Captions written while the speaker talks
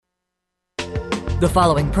The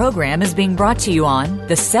following program is being brought to you on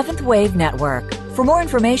the Seventh Wave Network. For more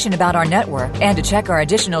information about our network and to check our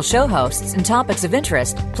additional show hosts and topics of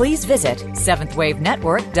interest, please visit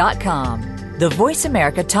seventhwavenetwork.com. The Voice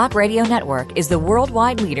America Talk Radio Network is the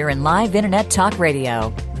worldwide leader in live Internet talk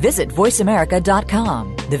radio. Visit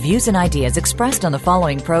voiceamerica.com. The views and ideas expressed on the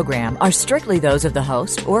following program are strictly those of the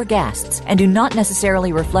host or guests and do not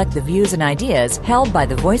necessarily reflect the views and ideas held by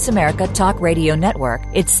the Voice America Talk Radio Network,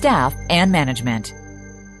 its staff, and management.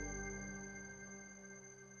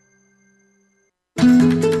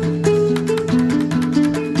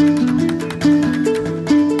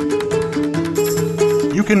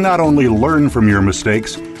 You can not only learn from your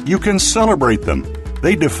mistakes, you can celebrate them.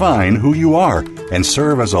 They define who you are and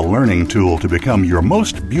serve as a learning tool to become your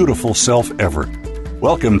most beautiful self ever.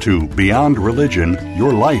 Welcome to Beyond Religion,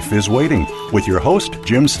 Your Life is Waiting, with your host,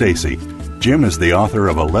 Jim Stacy. Jim is the author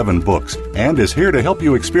of 11 books and is here to help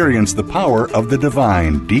you experience the power of the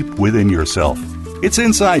divine deep within yourself. It's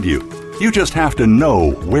inside you. You just have to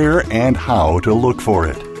know where and how to look for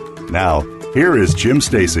it. Now, here is Jim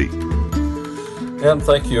Stacy. And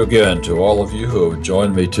thank you again to all of you who have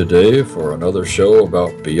joined me today for another show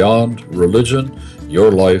about Beyond Religion,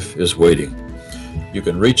 Your Life is Waiting. You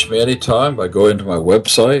can reach me anytime by going to my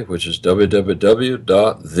website, which is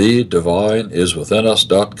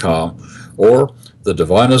www.thedivineiswithinus.com or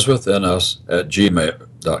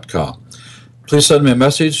thedivineiswithinus@gmail.com. Please send me a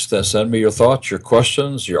message, then send me your thoughts, your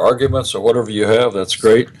questions, your arguments, or whatever you have. That's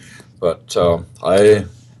great. But I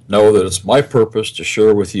know that it's my purpose to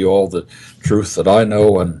share with you all the truth that I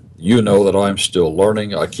know, and you know that I'm still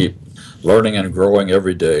learning. I keep learning and growing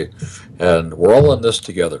every day, and we're all in this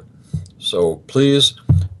together. So please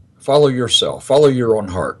follow yourself, follow your own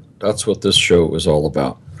heart. That's what this show is all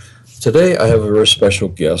about. Today I have a very special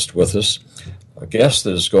guest with us, a guest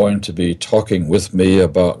that is going to be talking with me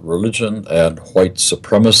about religion and white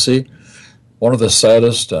supremacy. One of the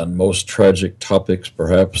saddest and most tragic topics,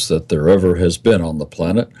 perhaps, that there ever has been on the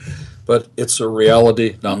planet, but it's a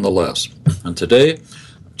reality nonetheless. And today,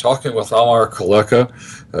 I'm talking with Amar Kaleka,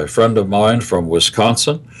 a friend of mine from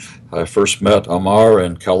Wisconsin. I first met Amar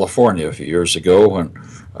in California a few years ago when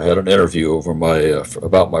I had an interview over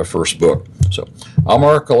about my first book. So,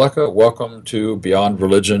 Amar Kaleka, welcome to Beyond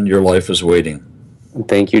Religion, Your Life is Waiting.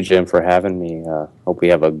 Thank you, Jim, for having me. Hope we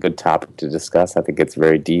have a good topic to discuss. I think it's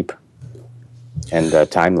very deep and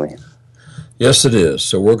timely. Yes, it is.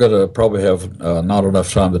 So we're going to probably have not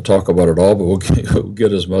enough time to talk about it all, but we'll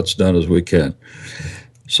get as much done as we can.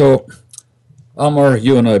 So, Amar,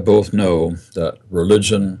 you and I both know that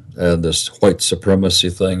religion and this white supremacy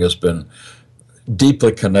thing has been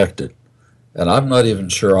deeply connected. And I'm not even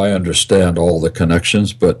sure I understand all the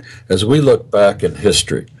connections, but as we look back in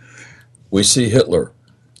history, we see Hitler,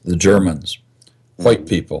 the Germans, white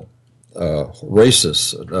people,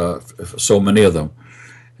 racists, so many of them.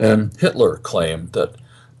 And Hitler claimed that,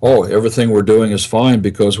 everything we're doing is fine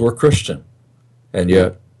because we're Christian. And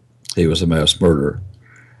yet, he was a mass murderer.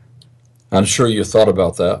 I'm sure you thought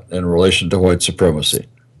about that in relation to white supremacy.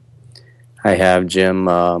 I have, Jim.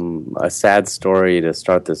 A sad story to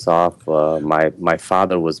start this off. My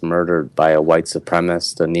father was murdered by a white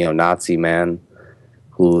supremacist, a neo-Nazi man,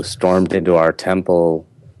 who stormed into our temple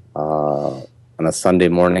on a Sunday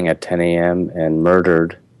morning at 10 a.m. and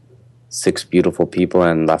murdered 6 beautiful people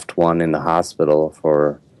and left one in the hospital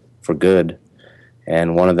for good.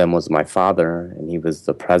 And one of them was my father, and he was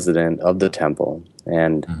the president of the temple.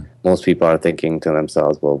 And most people are thinking to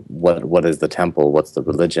themselves, well, what is the temple? What's the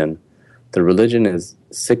religion? The religion is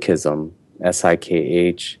Sikhism,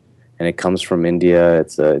 S-I-K-H, and it comes from India.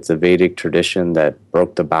 It's a Vedic tradition that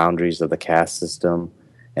broke the boundaries of the caste system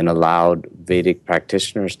and allowed Vedic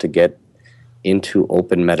practitioners to get into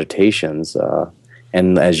open meditations.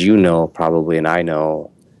 And as you know, probably, and I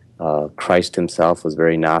know, Christ himself was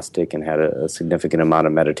very Gnostic and had a significant amount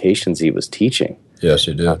of meditations he was teaching. Yes,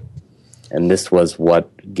 he did. And this was what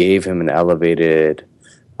gave him an elevated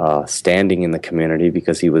standing in the community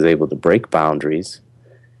because he was able to break boundaries.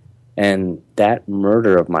 And that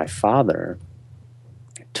murder of my father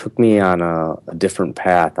took me on a different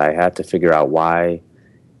path. I had to figure out why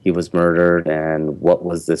he was murdered and what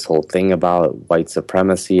was this whole thing about white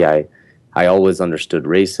supremacy. I always understood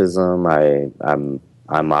racism.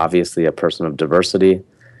 I'm obviously a person of diversity,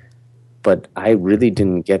 but I really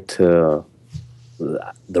didn't get to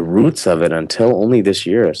the roots of it until only this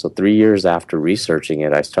year. So 3 years after researching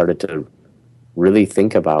it, I started to really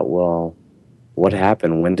think about, well, what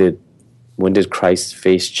happened? When did Christ's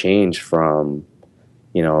face change from,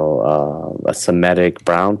 a Semitic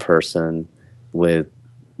brown person with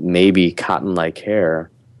maybe cotton-like hair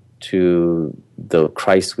to the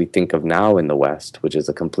Christ we think of now in the West, which is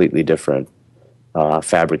a completely different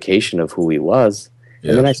fabrication of who he was. Yes.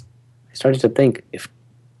 And then I started to think, if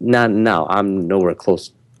not now, I'm nowhere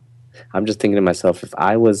close. I'm just thinking to myself, if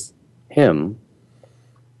I was him,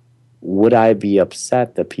 would I be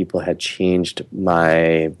upset that people had changed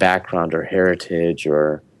my background or heritage?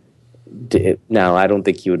 Or now, I don't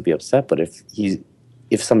think he would be upset, but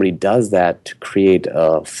if somebody does that to create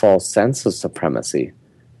a false sense of supremacy,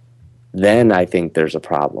 then I think there's a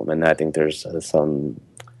problem, and I think there's some,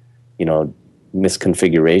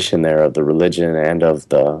 misconfiguration there of the religion and of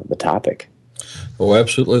the topic. Oh,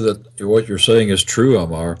 absolutely. That what you're saying is true,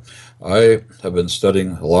 Amar. I have been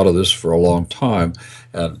studying a lot of this for a long time,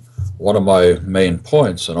 and one of my main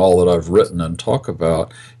points in all that I've written and talk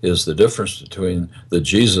about is the difference between the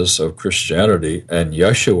Jesus of Christianity and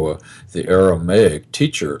Yeshua, the Aramaic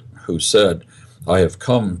teacher, who said, "I have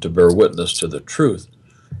come to bear witness to the truth."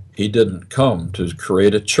 He didn't come to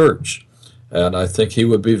create a church, and I think he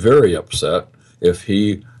would be very upset if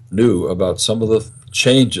he knew about some of the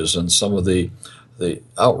changes and some of the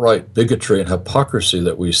outright bigotry and hypocrisy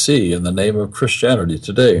that we see in the name of Christianity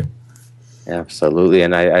today. Absolutely,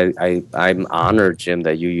 and I'm honored, Jim,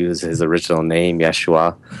 that you use his original name,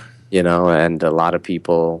 Yeshua. And a lot of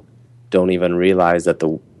people don't even realize that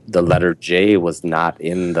the letter J was not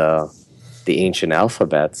in the ancient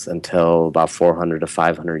alphabets until about 400 to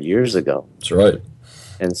 500 years ago. That's right.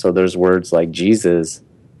 And so there's words like Jesus,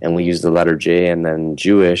 and we use the letter J, and then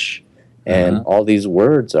Jewish, and all these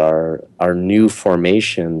words are new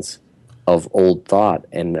formations of old thought.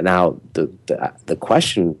 And now the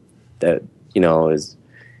question that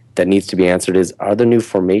that needs to be answered is, are the new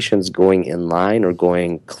formations going in line or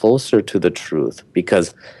going closer to the truth?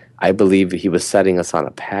 Because I believe he was setting us on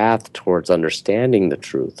a path towards understanding the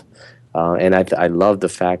truth. And I love the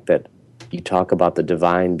fact that you talk about the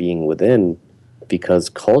divine being within, because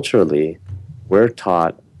culturally we're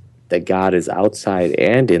taught that God is outside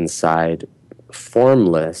and inside,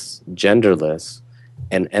 formless, genderless,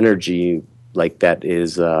 and energy like that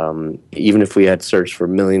is, even if we had searched for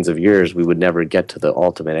millions of years, we would never get to the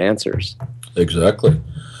ultimate answers. Exactly.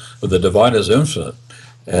 But the divine is infinite.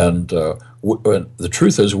 And the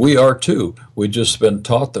truth is, we are too. We've just been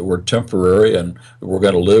taught that we're temporary and we're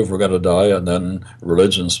going to live, we're going to die, and then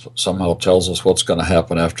religion somehow tells us what's going to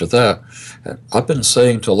happen after that. And I've been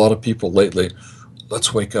saying to a lot of people lately,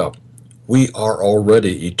 let's wake up. We are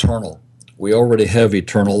already eternal. We already have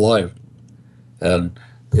eternal life. And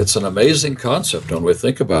it's an amazing concept when we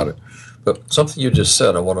think about it. But something you just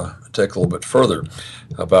said, I want to take a little bit further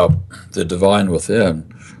about the divine within.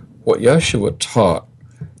 What Yeshua taught,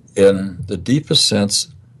 in the deepest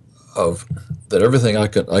sense of that, everything I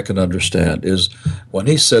can understand, is when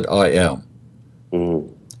he said "I am,"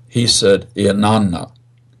 he said "Inanna"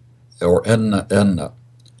 or "Enna," and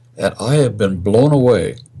I have been blown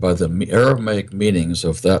away by the Aramaic meanings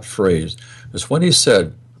of that phrase. Is when he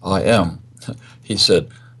said "I am," he said,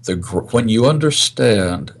 when you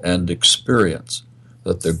understand and experience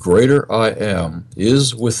that the greater I am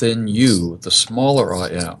is within you, the smaller I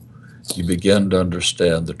am, you begin to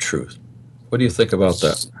understand the truth. What do you think about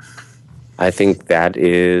that? I think that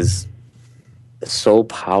is so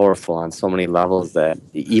powerful on so many levels, that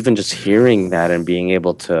even just hearing that and being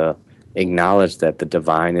able to acknowledge that the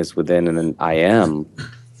divine is within and an I am,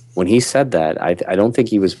 when he said that, I don't think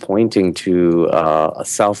he was pointing to a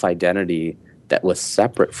self-identity that was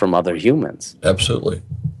separate from other humans. Absolutely.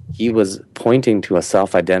 He was pointing to a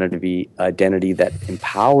self-identity that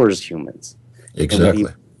empowers humans. Exactly.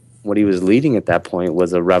 What he was leading at that point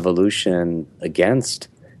was a revolution against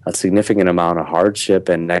a significant amount of hardship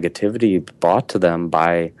and negativity brought to them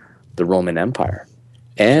by the Roman Empire.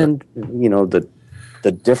 And,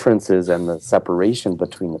 the differences and the separation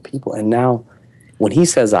between the people. And now, when he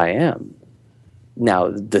says I am, now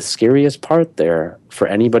the scariest part there for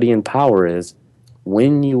anybody in power is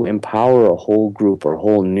when you empower a whole group or a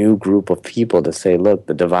whole new group of people to say, look,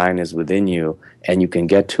 the divine is within you, and you can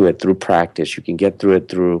get to it through practice, you can get through it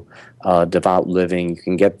through devout living, you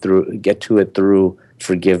can get to it through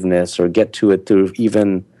forgiveness, or get to it through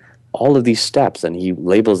even all of these steps, and he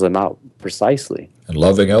labels them out precisely. And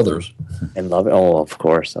loving others. And loving, of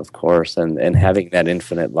course, and having that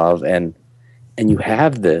infinite love, and you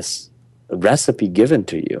have this recipe given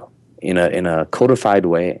to you in a codified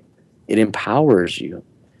way. It empowers you,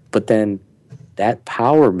 but then that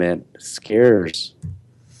empowerment scares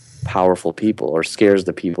powerful people, or scares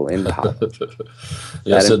the people in power.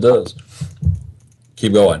 Yes, it does.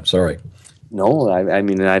 Keep going. Sorry. No, I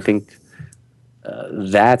mean, I think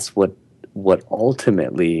that's what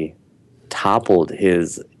ultimately toppled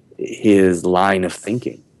his line of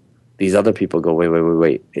thinking. these other people go,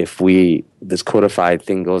 wait. If this codified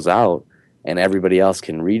thing goes out and everybody else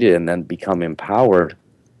can read it and then become empowered,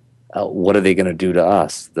 what are they going to do to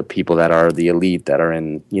us, the people that are the elite, that are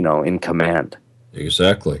in command?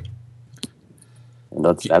 Exactly. And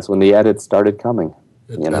that's when the edits started coming.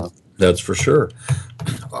 That's for sure.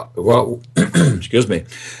 Well, excuse me.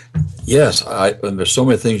 Yes, and there's so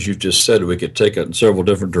many things you just said. We could take it in several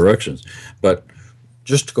different directions. But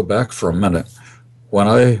just to go back for a minute, when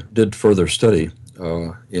I did further study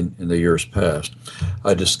in the years past,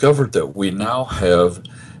 I discovered that we now have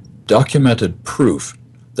documented proof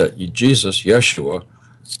that Jesus, Yeshua,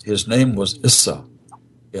 his name was Issa.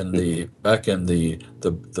 Back in the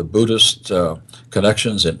Buddhist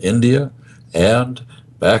connections in India, and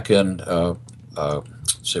back in I'm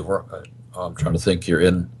trying to think here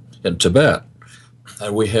in Tibet,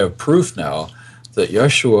 and we have proof now that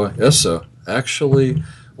Yeshua Issa actually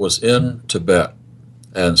was in Tibet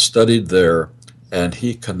and studied there, and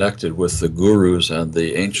he connected with the gurus and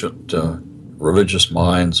the ancient religious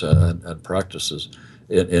minds and practices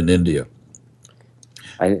in India.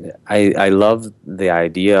 I love the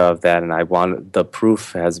idea of that, and the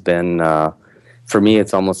proof has been, for me,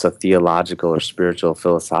 it's almost a theological or spiritual,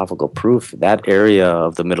 philosophical proof. That area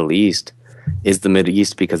of the Middle East is the Middle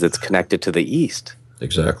East because it's connected to the East.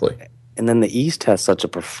 Exactly. And then the East has such a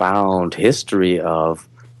profound history of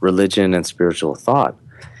religion and spiritual thought.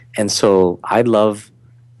 And so I love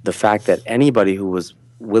the fact that anybody who was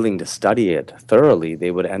willing to study it thoroughly,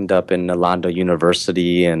 they would end up in Nalanda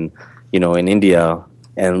University and, in India,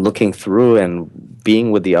 and looking through and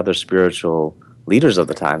being with the other spiritual leaders of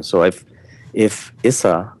the time. So if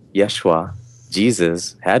Issa, Yeshua,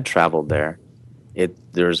 Jesus had traveled there,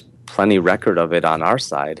 there's plenty record of it on our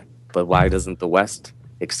side, but why doesn't the West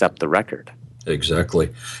accept the record?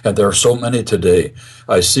 Exactly. And there are so many today.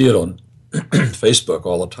 I see it on Facebook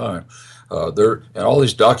all the time. In all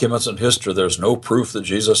these documents in history, there's no proof that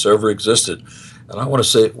Jesus ever existed. And I want to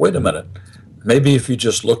say, wait a minute. Maybe if you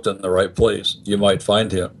just looked in the right place, you might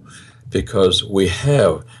find him, because we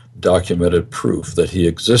have documented proof that he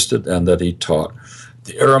existed and that he taught.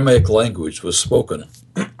 The Aramaic language was spoken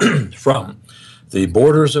from the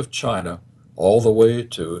borders of China all the way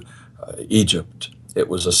to Egypt. It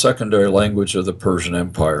was a secondary language of the Persian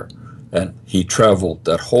Empire, and he traveled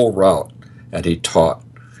that whole route, and he taught.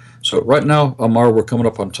 So right now, Amar, we're coming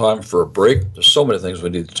up on time for a break. There's so many things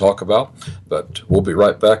we need to talk about, but we'll be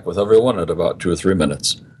right back with everyone in about 2 or 3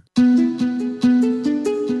 minutes.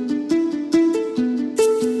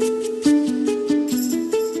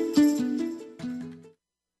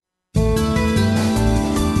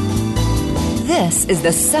 This is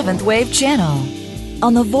the Seventh Wave Channel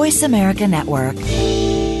on the Voice America Network.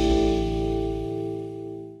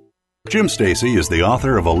 Jim Stacy is the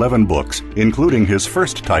author of 11 books, including his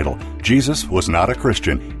first title, Jesus Was Not a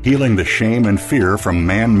Christian, Healing the Shame and Fear from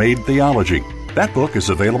Man-Made Theology. That book is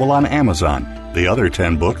available on Amazon. The other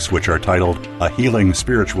 10 books, which are titled A Healing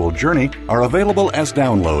Spiritual Journey, are available as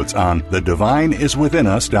downloads on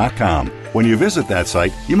thedivineiswithinus.com. When you visit that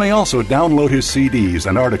site, you may also download his CDs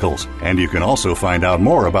and articles, and you can also find out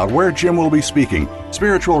more about where Jim will be speaking,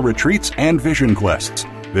 spiritual retreats, and vision quests.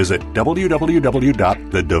 Visit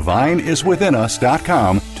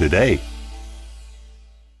www.thedivineiswithinus.com today.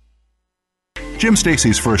 Jim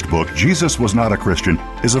Stacy's first book, Jesus Was Not a Christian,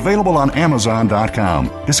 is available on Amazon.com.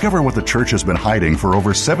 Discover what the church has been hiding for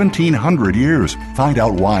over 1,700 years. Find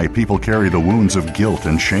out why people carry the wounds of guilt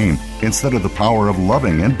and shame instead of the power of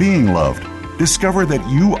loving and being loved. Discover that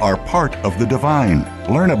you are part of the divine.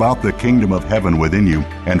 Learn about the kingdom of heaven within you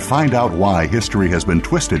and find out why history has been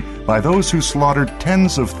twisted by those who slaughtered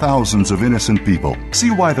tens of thousands of innocent people.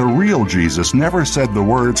 See why the real Jesus never said the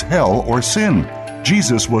words hell or sin.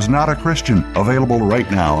 Jesus Was Not a Christian. Available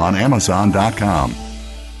right now on Amazon.com.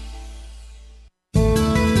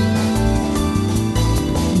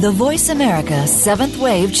 The Voice America Seventh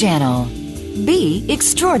Wave Channel. Be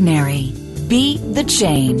extraordinary. Be the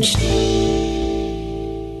change.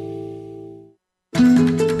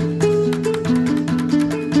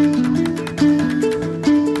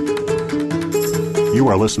 You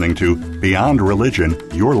are listening to Beyond Religion,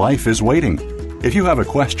 Your Life is Waiting. If you have a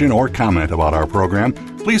question or comment about our program,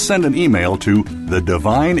 please send an email to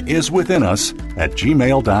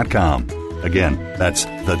thedivineiswithinus@gmail.com. Again, that's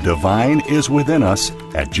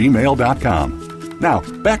thedivineiswithinus@gmail.com. Now,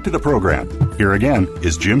 back to the program. Here again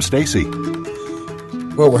is Jim Stacy.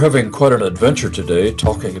 Well, we're having quite an adventure today,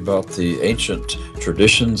 talking about the ancient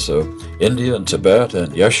traditions of India and Tibet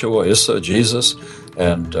and Yeshua, Issa, Jesus,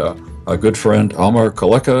 and My good friend Amar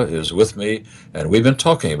Kaleka is with me, and we've been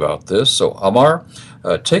talking about this. So, Amar,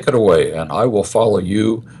 take it away, and I will follow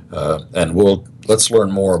you, and let's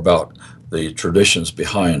learn more about the traditions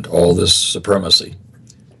behind all this supremacy.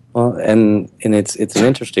 Well, and it's an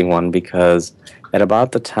interesting one because at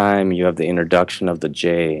about the time you have the introduction of the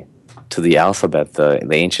J to the alphabet, the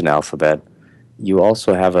ancient alphabet, you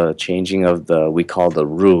also have a changing of we call the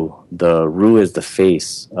Ru. The Ru is the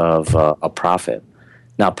face of a prophet.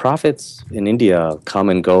 Now, prophets in India come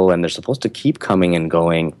and go, and they're supposed to keep coming and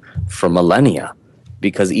going for millennia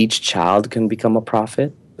because each child can become a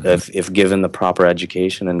prophet if given the proper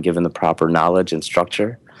education and given the proper knowledge and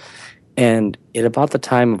structure. And at about the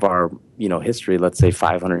time of our history, let's say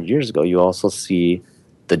 500 years ago, you also see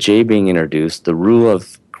the J being introduced, the Ru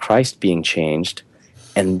of Christ being changed,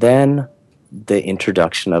 and then the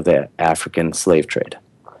introduction of the African slave trade.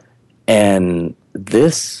 And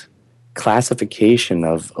this classification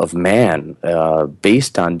of man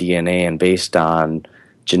based on DNA and based on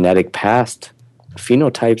genetic past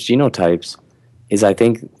phenotypes, genotypes, is, I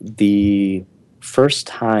think, the first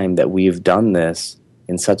time that we've done this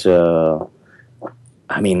in it's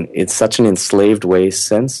such an enslaved way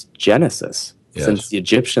since Genesis, Yes. since the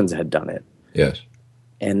Egyptians had done it. Yes.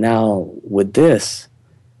 And now with this,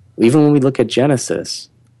 even when we look at Genesis,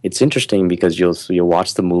 it's interesting because you'll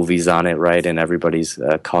watch the movies on it, right? And everybody's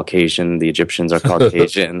Caucasian. The Egyptians are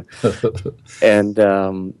Caucasian, and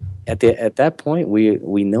at that point,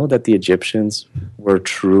 we know that the Egyptians were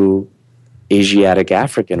true Asiatic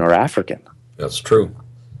African or African. That's true.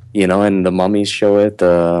 And the mummies show it.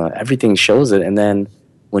 Everything shows it. And then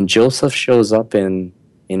when Joseph shows up in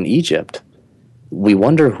Egypt, we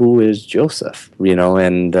wonder who is Joseph.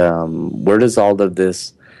 And where does all of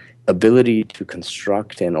this ability to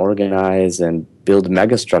construct and organize and build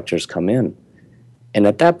megastructures come in? And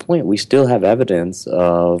at that point, we still have evidence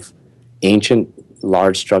of ancient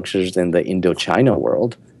large structures in the Indochina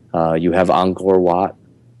world. You have Angkor Wat.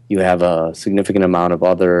 You have a significant amount of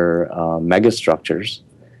other megastructures.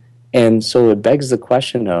 And so it begs the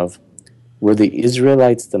question of, were the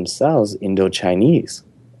Israelites themselves Indo-Chinese?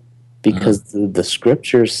 Because the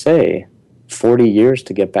scriptures say 40 years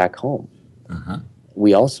to get back home.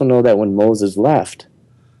 We also know that when Moses left,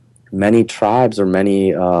 many tribes or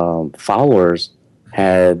many followers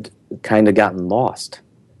had kind of gotten lost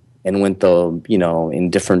and went in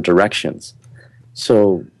different directions.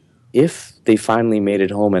 So if they finally made it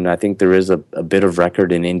home, and I think there is a bit of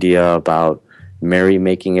record in India about Mary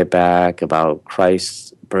making it back, about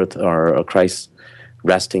Christ's birth or Christ's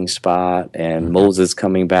resting spot, and Moses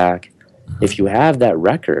coming back. If you have that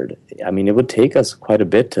record, it would take us quite a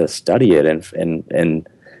bit to study it and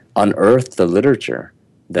unearth the literature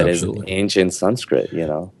that Absolutely. is ancient Sanskrit.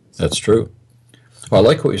 That's true. Well, I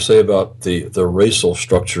like what you say about the racial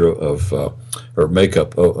structure of or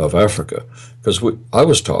makeup of Africa, because I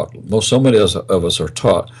was taught, so many of us are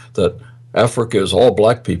taught that Africa is all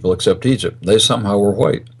black people except Egypt. They somehow were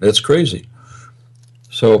white. It's crazy.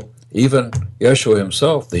 So even Yeshua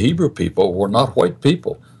himself, the Hebrew people, were not white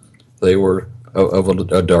people. They were of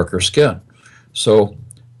a darker skin. So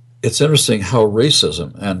it's interesting how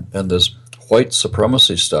racism and this white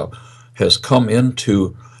supremacy stuff has come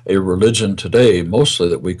into a religion today, mostly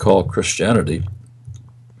that we call Christianity.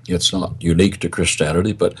 It's not unique to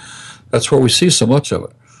Christianity, but that's where we see so much of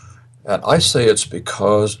it. And I say it's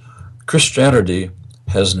because Christianity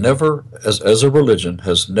has never, as a religion,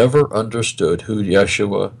 has never understood who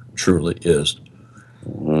Yeshua truly is.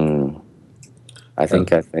 I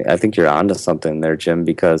think you're onto something there, Jim,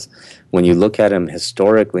 because when you look at him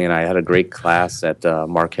historically, and I had a great class at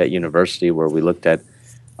Marquette University where we looked at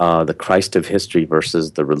the Christ of history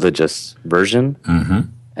versus the religious version,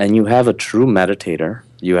 and you have a true meditator,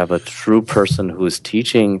 you have a true person who is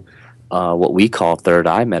teaching what we call third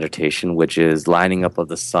eye meditation, which is lining up of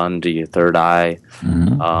the sun to your third eye,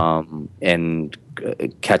 and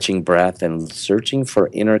catching breath and searching for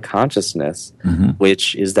inner consciousness,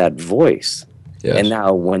 which is that voice. Yes. And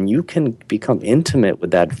now when you can become intimate with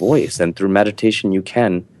that voice, and through meditation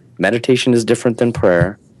meditation is different than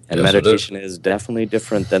prayer, and Yes, meditation is definitely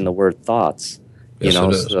different than the word thoughts. Yes, it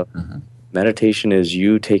is. So meditation is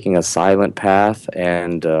you taking a silent path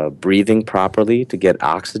and breathing properly to get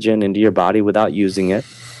oxygen into your body without using it.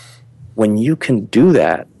 When you can do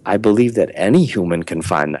that, I believe that any human can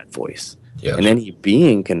find that voice. Yes. And any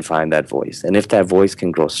being can find that voice. And if that voice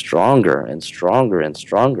can grow stronger and stronger and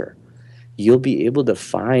stronger, you'll be able to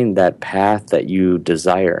find that path that you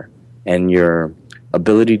desire. And your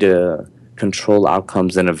ability to control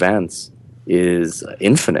outcomes and events is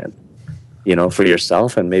infinite. for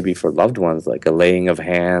yourself and maybe for loved ones, like a laying of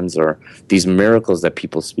hands or these miracles that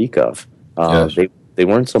people speak of. Yes. They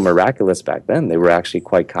weren't so miraculous back then. They were actually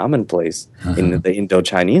quite commonplace in the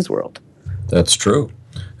Indo-Chinese world. That's true.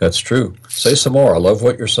 That's true. Say some more. I love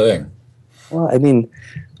what you're saying. Well, I mean,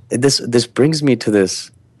 this brings me to this.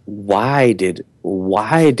 Why did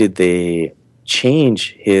they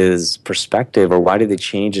change his perspective, or why did they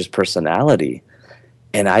change his personality?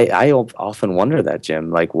 And I often wonder that,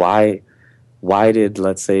 Jim. Like, why did,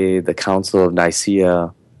 let's say, the Council of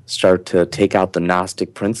Nicaea start to take out the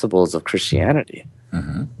Gnostic principles of Christianity?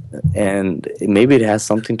 Mm-hmm. And maybe it has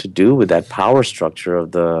something to do with that power structure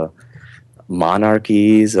of the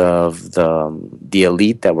monarchies, of the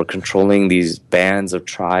elite that were controlling these bands of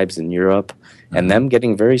tribes in Europe, and them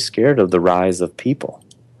getting very scared of the rise of people.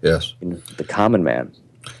 Yes. The common man.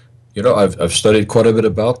 I've studied quite a bit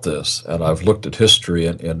about this, and I've looked at history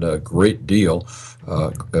in a great deal,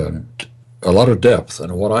 a lot of depth.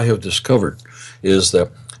 And what I have discovered is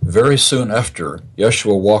that very soon after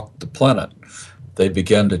Yeshua walked the planet, they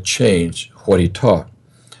began to change what he taught.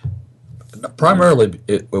 Primarily,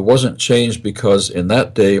 it wasn't changed because in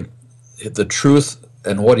that day, the truth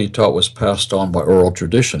and what he taught was passed on by oral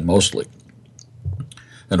tradition mostly.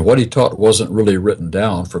 And what he taught wasn't really written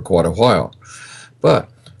down for quite a while. But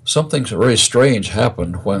something very strange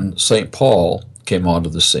happened when St. Paul came onto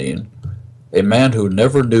the scene, a man who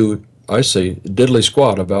never knew, I say, diddly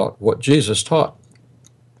squat about what Jesus taught.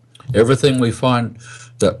 Everything we find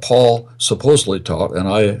that Paul supposedly taught, and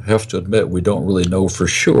I have to admit we don't really know for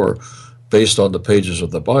sure, based on the pages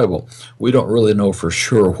of the Bible, we don't really know for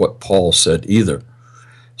sure what Paul said either.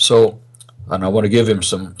 So, and I want to give him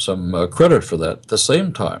some credit for that. At the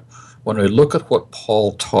same time, when we look at what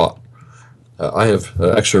Paul taught, I have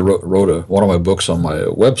actually wrote one of my books on my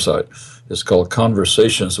website. It's called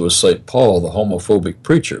Conversations with St. Paul, the Homophobic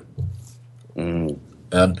Preacher. Mm.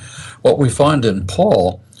 And what we find in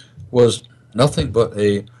Paul was nothing but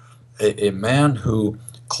a man who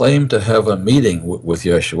claimed to have a meeting with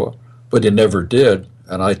Yeshua, but he never did.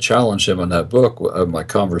 And I challenged him in that book, my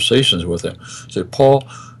conversations with him. I said, Paul,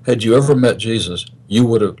 had you ever met Jesus, you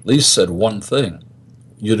would have at least said one thing.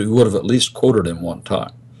 You would have at least quoted him one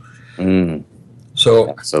time. Mm. So,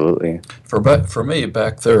 absolutely. For me,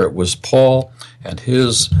 back there, it was Paul and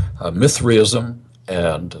his Mithraism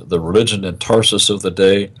and the religion in Tarsus of the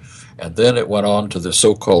day. And then it went on to the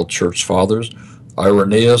so-called church fathers.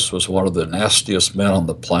 Irenaeus was one of the nastiest men on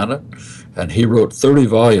the planet, and he wrote 30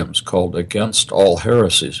 volumes called Against All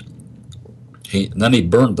Heresies. And then he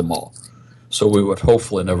burned them all, so we would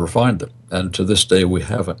hopefully never find them, and to this day we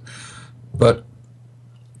haven't. But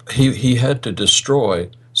he had to destroy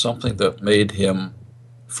something that made him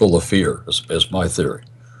full of fear, is my theory.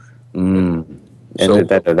 Mm. And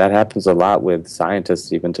so, that happens a lot with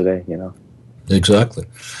scientists even today, Exactly.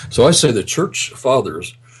 So I say the church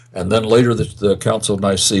fathers, and then later the Council of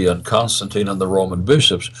Nicaea and Constantine and the Roman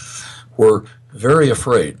bishops were very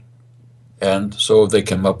afraid. And so they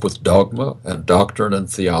came up with dogma and doctrine and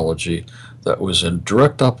theology that was in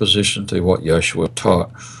direct opposition to what Yeshua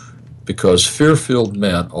taught, because fear-filled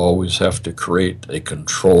men always have to create a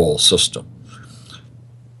control system.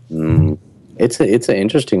 Mm. It's an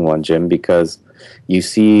interesting one, Jim, because you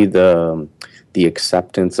see the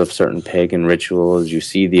acceptance of certain pagan rituals, you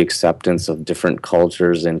see the acceptance of different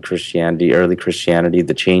cultures in Christianity, early Christianity,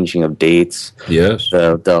 the changing of dates, yes,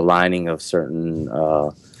 the aligning of certain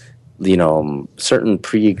certain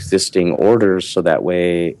pre-existing orders, so that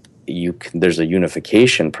way there's a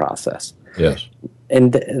unification process. Yes.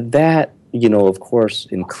 And that, of course,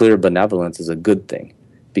 in clear benevolence is a good thing,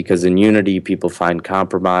 because in unity people find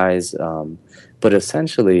compromise. But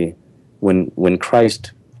essentially, when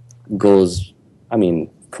Christ goes,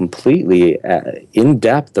 completely in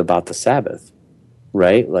depth about the Sabbath,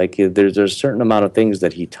 right? Like there's a certain amount of things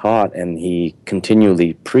that he taught and he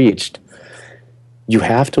continually preached. You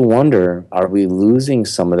have to wonder, are we losing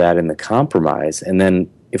some of that in the compromise? And then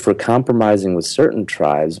if we're compromising with certain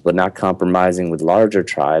tribes, but not compromising with larger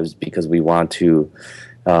tribes because we want to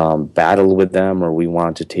battle with them, or we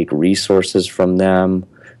want to take resources from them,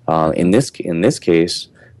 in this case,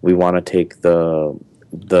 we want to take the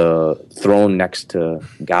throne next to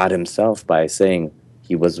God himself by saying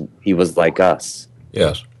he was like us.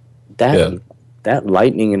 Yes. That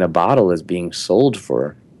lightning in a bottle is being sold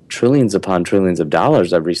for trillions upon trillions of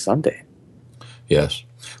dollars every Sunday. Yes.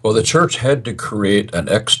 Well, the church had to create an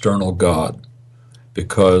external God,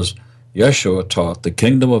 because Yeshua taught the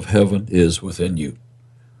kingdom of heaven is within you.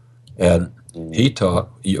 And he taught,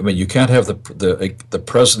 you can't have the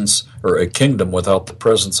presence or a kingdom without the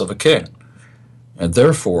presence of a king. And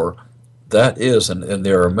therefore, that is, in the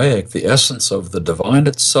Aramaic, the essence of the divine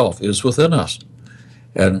itself is within us.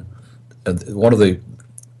 And one of the,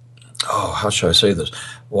 how should I say this?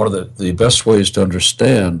 One of the best ways to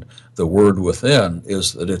understand the word within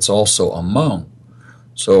is that it's also among.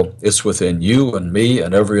 So it's within you and me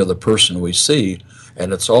and every other person we see,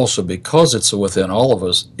 and it's also, because it's within all of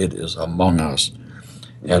us, it is among us.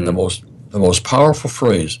 And the most powerful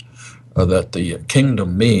phrase that the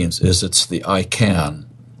kingdom means is it's the I can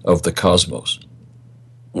of the cosmos.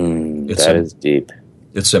 That is deep.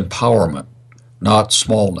 It's empowerment, not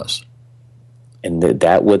smallness. And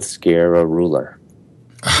that would scare a ruler.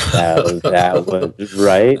 That would,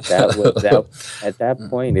 right? At that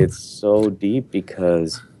point, it's so deep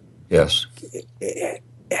because yes,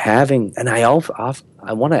 having, and I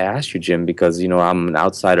want to ask you, Jim, because I'm an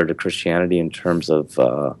outsider to Christianity in terms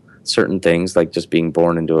of certain things, like just being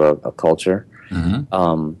born into a culture.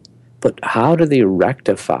 But how do they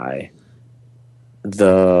rectify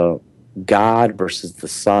the God versus the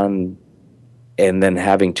Son, and then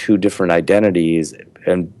having two different identities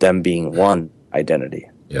and them being one identity?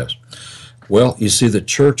 Yes. Well, you see, the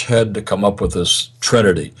church had to come up with this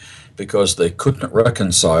trinity because they couldn't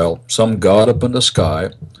reconcile some God up in the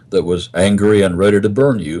sky that was angry and ready to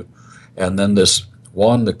burn you, and then this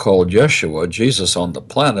one that called Yeshua, Jesus on the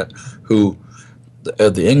planet, who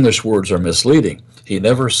the English words are misleading. He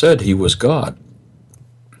never said he was God.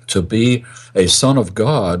 To be a son of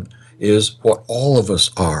God is what all of us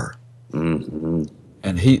are. Mm-hmm.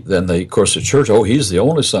 And of course, the church, he's the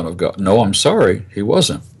only son of God. No, I'm sorry, he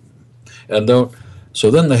wasn't. And so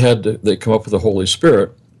then they come up with the Holy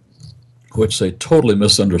Spirit, which they totally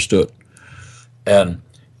misunderstood. And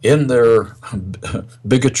in their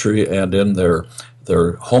bigotry and in their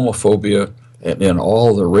homophobia and in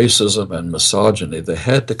all the racism and misogyny, they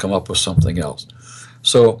had to come up with something else.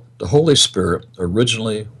 So the Holy Spirit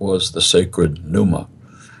originally was the sacred pneuma,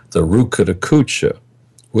 the rukakucha,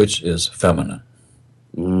 which is feminine.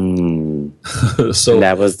 So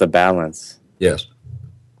that was the balance. Yes.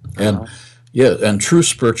 And and true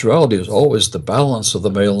spirituality is always the balance of the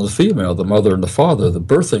male and the female, the mother and the father, the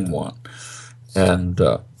birthing one, and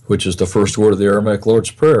which is the first word of the Aramaic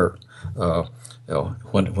Lord's Prayer.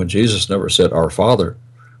 When Jesus never said our Father,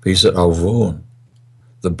 he said Avun,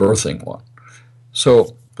 the birthing one.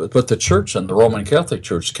 So, but the church and the Roman Catholic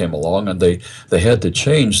Church came along, and they had to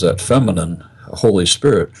change that feminine Holy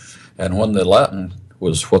Spirit. And when the Latin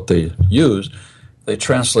was what they used, they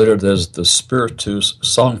translated it as the Spiritus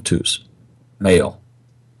Sanctus, male.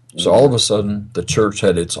 So all of a sudden, the church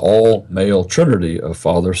had its all-male trinity of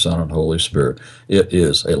Father, Son, and Holy Spirit. It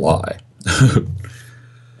is a lie.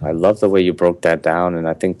 I love the way you broke that down, and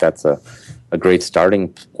I think that's a great starting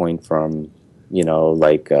point from,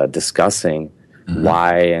 discussing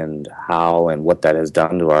why and how and what that has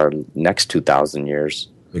done to our next 2,000 years.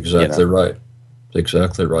 Exactly right.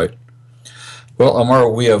 Exactly right. Well, Amara,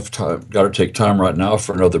 we have got to take time right now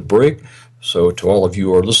for another break. So to all of you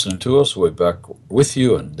who are listening to us, we'll be back with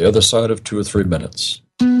you on the other side of 2 or 3 minutes.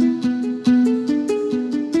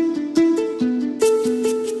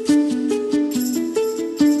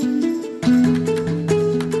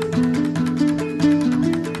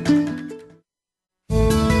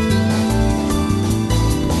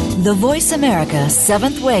 The Voice America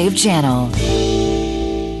 7th Wave Channel.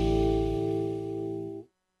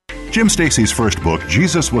 Jim Stacy's first book,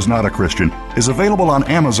 Jesus Was Not a Christian, is available on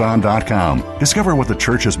Amazon.com. Discover what the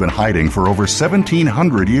church has been hiding for over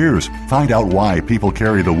 1,700 years. Find out why people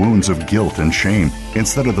carry the wounds of guilt and shame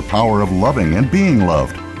instead of the power of loving and being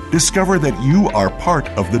loved. Discover that you are part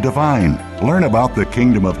of the divine. Learn about the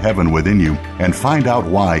kingdom of heaven within you and find out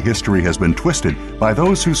why history has been twisted by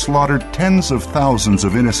those who slaughtered tens of thousands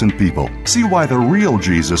of innocent people. See why the real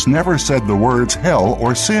Jesus never said the words hell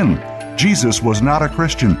or sin. Jesus Was Not a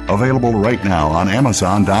Christian. Available right now on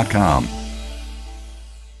Amazon.com.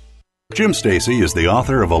 Jim Stacy is the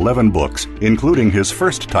author of 11 books, including his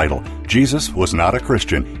first title, Jesus Was Not a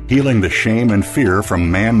Christian, Healing the Shame and Fear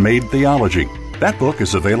from Man-Made Theology. That book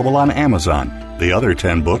is available on Amazon. The other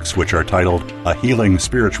 10 books, which are titled A Healing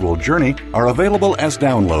Spiritual Journey, are available as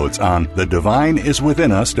downloads on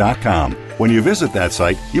thedivineiswithinus.com. When you visit that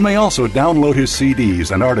site, you may also download his CDs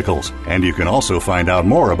and articles, and you can also find out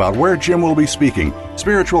more about where Jim will be speaking,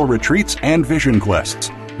 spiritual retreats, and vision quests.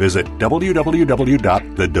 Visit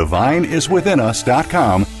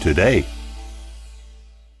www.thedivineiswithinus.com today.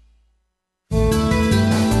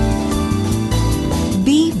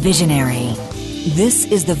 Be visionary.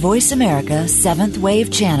 This is the Voice America 7th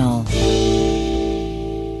Wave Channel.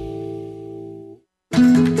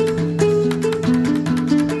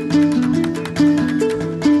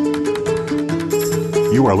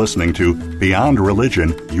 You are listening to Beyond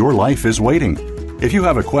Religion, Your Life is Waiting. If you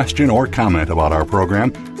have a question or comment about our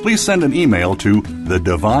program, please send an email to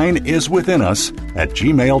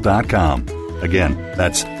thedivineiswithinus@gmail.com. Again,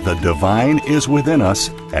 that's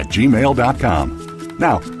thedivineiswithinus@gmail.com.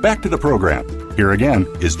 Now, back to the program. Here again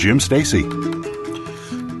is Jim Stacy.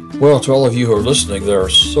 Well, to all of you who are listening, there are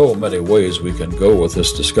so many ways we can go with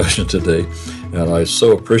this discussion today, and I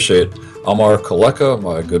so appreciate Amar Kaleka,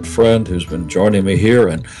 my good friend, who's been joining me here.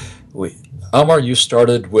 And Amar, you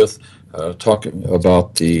started with talking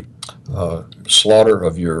about the slaughter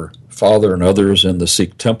of your father and others in the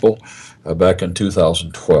Sikh temple back in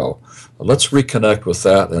 2012. Let's reconnect with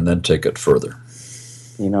that and then take it further.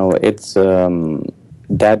 You know, it's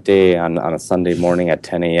that day on a Sunday morning at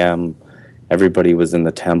 10 a.m., everybody was in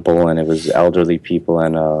the temple, and it was elderly people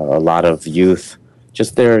and a lot of youth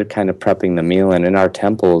just there kind of prepping the meal. And in our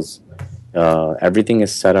temples, everything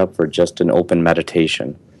is set up for just an open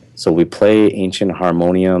meditation. So we play ancient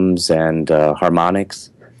harmoniums and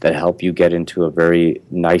harmonics that help you get into a very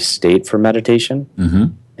nice state for meditation. Mm-hmm.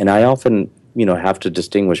 And I often, have to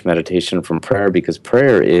distinguish meditation from prayer, because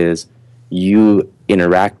prayer is you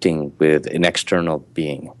interacting with an external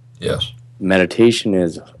being. Yes. Meditation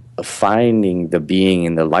is finding the being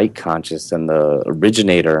in the light conscious and the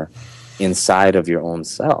originator inside of your own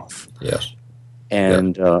self. Yes.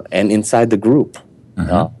 And inside the group.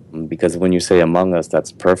 Mm-hmm. Because when you say among us,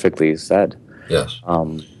 that's perfectly said. Yes.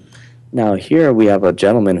 Now here we have a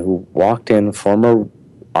gentleman who walked in, former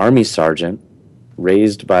Army sergeant,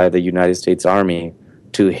 raised by the United States Army,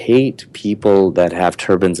 to hate people that have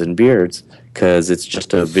turbans and beards because it's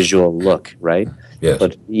just a visual look, right? Yes.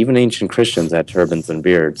 But even ancient Christians had turbans and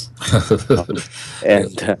beards.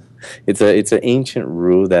 And it's an ancient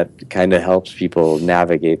rule that kind of helps people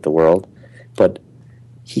navigate the world. But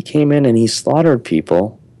he came in and he slaughtered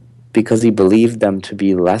people because he believed them to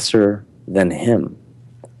be lesser than him.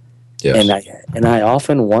 Yes. And I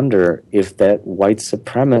often wonder if that white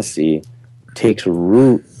supremacy takes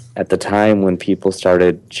root at the time when people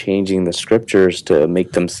started changing the scriptures to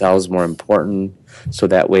make themselves more important, so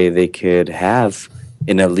that way they could have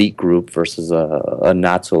an elite group versus a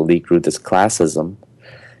not so elite group, this classism.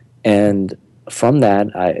 And from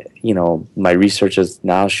that, my research has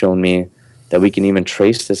now shown me that we can even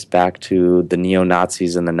trace this back to the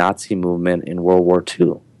neo-Nazis and the Nazi movement in World War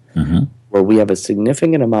II, mm-hmm. where we have a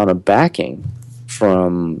significant amount of backing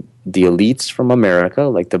from the elites from America,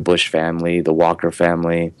 like the Bush family, the Walker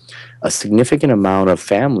family, a significant amount of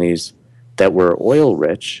families that were oil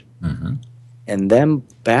rich, mm-hmm. and them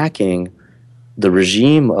backing the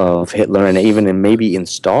regime of Hitler, and even in maybe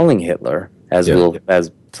installing Hitler, as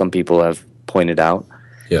some people have pointed out,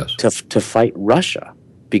 yes. to fight Russia,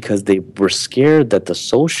 because they were scared that the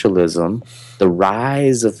socialism, the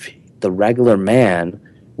rise of the regular man,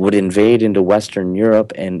 would invade into Western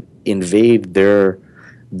Europe and invade their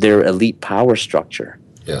elite power structure.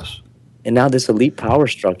 Yes. And now this elite power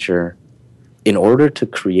structure, in order to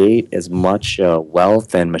create as much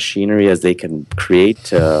wealth and machinery as they can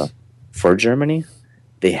create for Germany,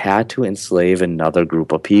 they had to enslave another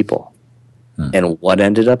group of people. And what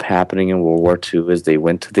ended up happening in World War II is they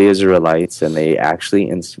went to the Israelites and they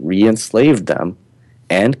actually re-enslaved them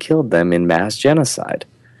and killed them in mass genocide.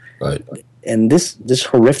 Right. And this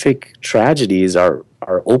horrific tragedies are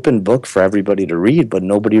open book for everybody to read, but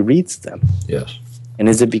nobody reads them. Yes. And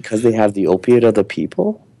is it because they have the opiate of the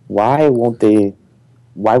people? Why won't they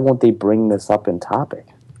bring this up in topic?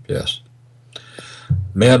 Yes.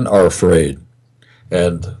 Men are afraid,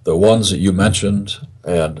 and the ones that you mentioned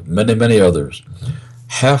and many, many others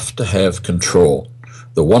have to have control.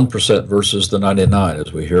 The 1% versus the 99,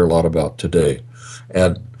 as we hear a lot about today.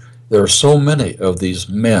 And there are so many of these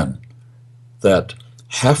men that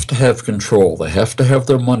have to have control. They have to have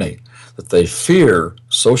their money, that they fear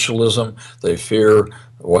socialism, they fear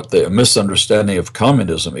a misunderstanding of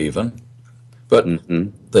communism even, but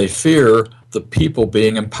they fear the people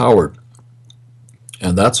being empowered.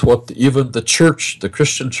 And that's what even the church, the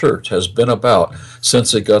Christian church, has been about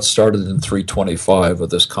since it got started in 325 of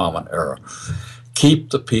this common era. Keep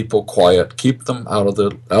the people quiet, keep them out of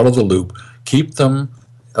the loop, keep them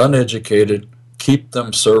uneducated, keep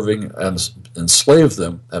them serving and enslave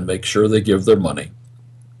them, and make sure they give their money.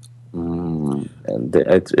 And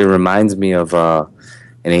it reminds me of an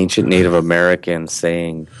ancient Native American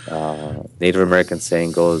saying. Native American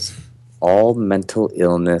saying goes, "All mental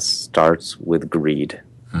illness starts with greed."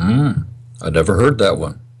 I never heard that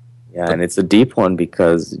one. Yeah, and it's a deep one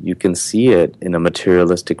because you can see it in a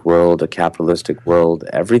materialistic world, a capitalistic world.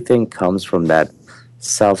 Everything comes from that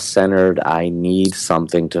self-centered, I need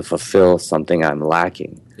something to fulfill something I'm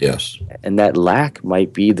lacking. Yes. And that lack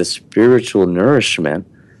might be the spiritual nourishment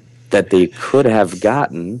that they could have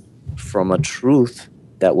gotten from a truth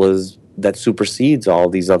that supersedes all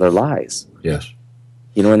these other lies. Yes.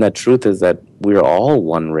 And that truth is that we're all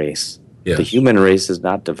one race. Yes. The human race is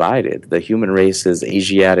not divided. The human race is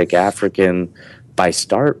Asiatic, African by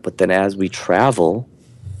start, but then as we travel,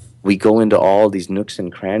 we go into all these nooks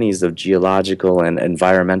and crannies of geological and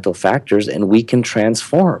environmental factors, and we can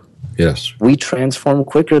transform. Yes. We transform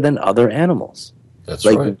quicker than other animals. That's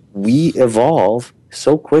right. We evolve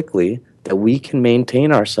so quickly that we can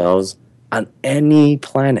maintain ourselves on any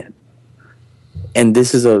planet. And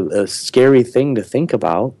this is a scary thing to think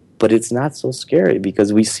about, but it's not so scary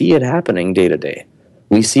because we see it happening day to day.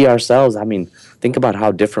 We see ourselves, think about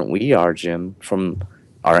how different we are, Jim, from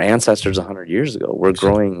our ancestors 100 years ago. We're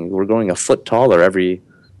growing a foot taller every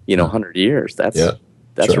 100 years. That's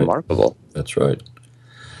right. remarkable. That's right.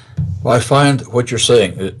 Well, I find what you're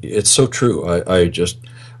saying, it's so true. I just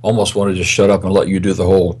almost want to just shut up and let you do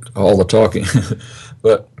all the talking.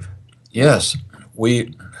 But yes,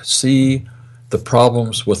 we see the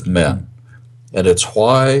problems with men, and it's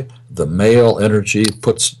why the male energy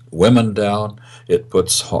puts women down. It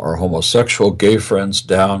puts our homosexual gay friends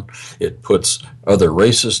down. It puts other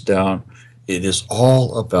races down. It is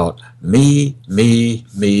all about me,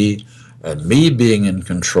 and me being in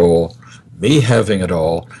control, me having it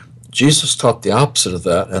all. Jesus taught the opposite of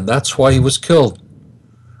that, and that's why he was killed.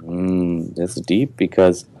 That's deep,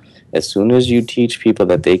 because as soon as you teach people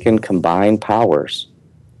that they can combine powers,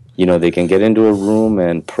 they can get into a room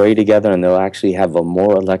and pray together, and they'll actually have a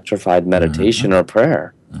more electrified meditation or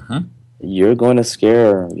prayer. You're going to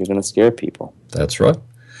scare people. That's right.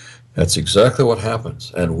 That's exactly what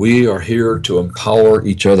happens. And we are here to empower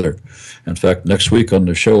each other. In fact, next week on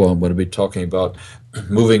the show, I'm going to be talking about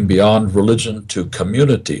moving beyond religion to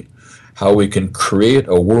community, how we can create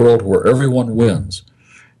a world where everyone wins,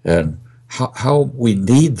 and how we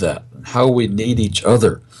need that, and how we need each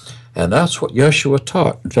other. And that's what Yeshua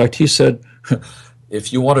taught. In fact, he said,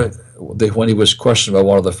 if you want to, when he was questioned by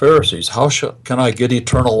one of the Pharisees, how can I get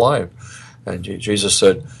eternal life? And Jesus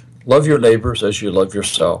said, love your neighbors as you love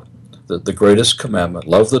yourself. The greatest commandment,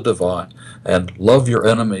 love the divine, and love your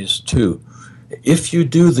enemies too. If you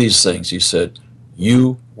do these things, he said,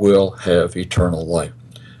 you will have eternal life.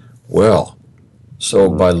 Well, so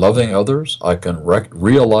by loving others, I can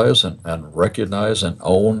realize and recognize and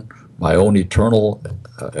own my own eternal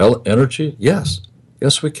energy? Yes,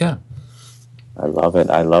 we can. I love it.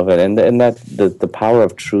 And that the power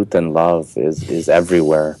of truth and love is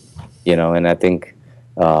everywhere, and I think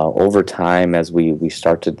over time, as we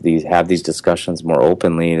start to have these discussions more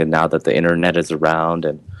openly, and now that the internet is around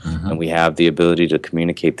and we have the ability to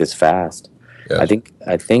communicate this fast, yes.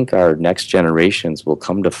 I think our next generations will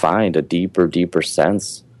come to find a deeper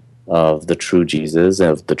sense of the true Jesus,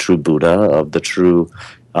 of the true Buddha, of the true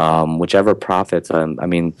whichever prophets.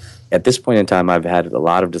 At this point in time, I've had a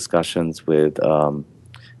lot of discussions with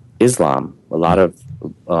Islam, a lot of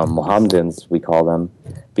Mohammedans, we call them,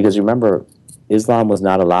 because remember, Islam was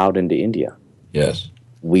not allowed into India. Yes.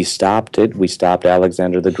 We stopped it. We stopped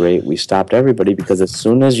Alexander the Great. We stopped everybody, because as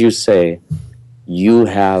soon as you say you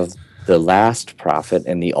have the last prophet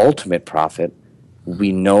and the ultimate prophet,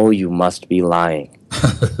 we know you must be lying.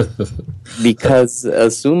 Because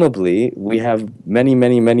assumably we have many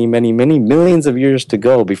millions of years to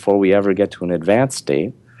go before we ever get to an advanced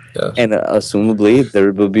state. Yes. And assumably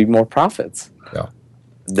there will be more prophets. Yeah.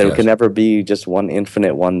 There can never be just one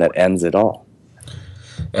infinite one that ends it all.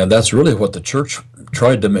 And that's really what the church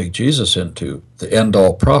tried to make Jesus into, the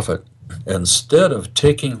end-all prophet, instead of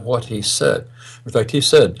taking what he said. In fact, he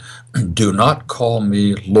said, do not call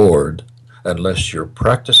me Lord unless you're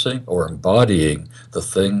practicing or embodying the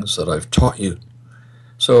things that I've taught you.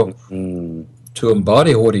 So to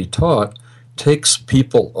embody what he taught takes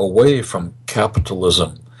people away from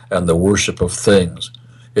capitalism and the worship of things.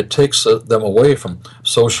 It takes them away from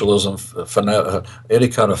socialism, any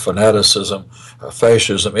kind of fanaticism,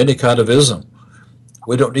 fascism, any kind of ism.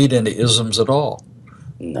 We don't need any isms at all.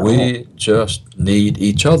 No. We just need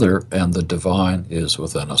each other, and the divine is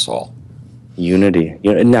within us all. Unity.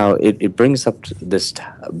 Now, it brings up this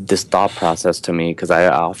thought process to me, because I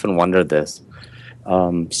often wonder this.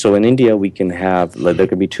 So in India, we can have, there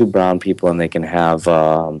could be two brown people, and they can have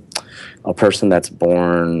a person that's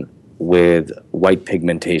born with white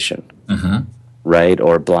pigmentation, right,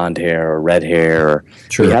 or blonde hair or red hair.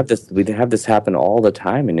 Sure. We have this happen all the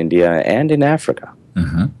time in India and in Africa,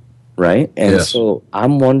 right? And yes. So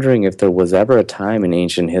I'm wondering if there was ever a time in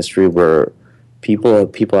ancient history where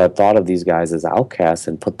people had thought of these guys as outcasts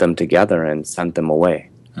and put them together and sent them away.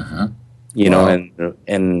 You know,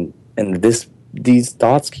 and these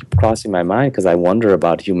thoughts keep crossing my mind because I wonder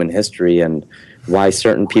about human history and why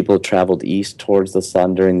certain people traveled east towards the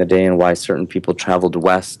sun during the day and why certain people traveled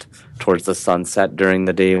west towards the sunset during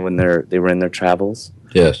the day when they were in their travels.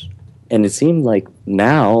 Yes. And it seemed like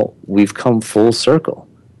now we've come full circle.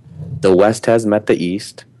 The West has met the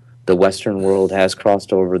East. The Western world has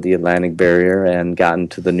crossed over the Atlantic barrier and gotten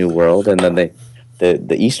to the New World. And then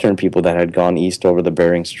the Eastern people that had gone east over the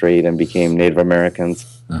Bering Strait and became Native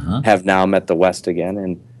Americans have now met the West again.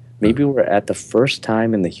 And maybe we're at the first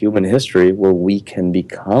time in the human history where we can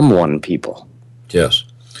become one people. Yes.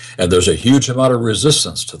 And there's a huge amount of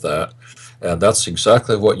resistance to that. And that's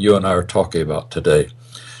exactly what you and I are talking about today.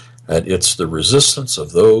 And it's the resistance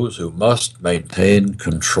of those who must maintain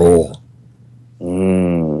control.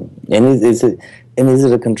 And is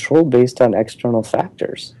it a control based on external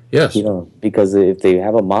factors? Yes. You know, because if they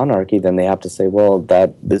have a monarchy, then they have to say, well,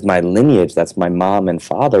 that is my lineage. That's my mom and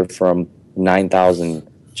father from 9,000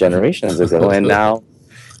 generations ago. And now,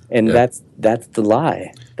 that's the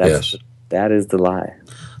lie. That is the lie.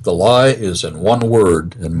 The lie is in one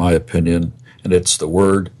word, in my opinion, and it's the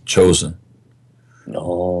word chosen.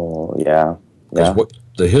 Oh, yeah. What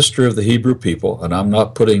the history of the Hebrew people, and I'm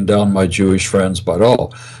not putting down my Jewish friends at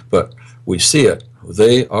all, but we see it.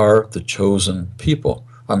 They are the chosen people.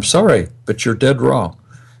 I'm sorry, but you're dead wrong.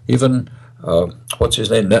 Even, what's his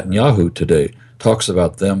name, Netanyahu today, talks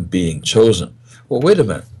about them being chosen. Well, wait a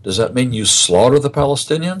minute. Does that mean you slaughter the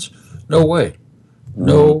Palestinians? No way.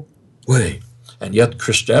 No way. And yet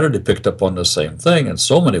Christianity picked up on the same thing in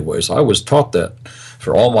so many ways. I was taught that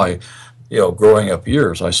for all my growing up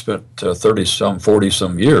years. I spent 30-some,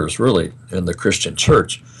 40-some years, really, in the Christian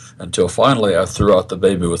church until finally I threw out the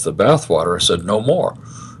baby with the bathwater. I said, no more.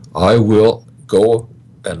 I will go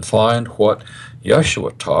and find what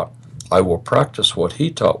Yeshua taught. I will practice what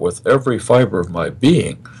he taught with every fiber of my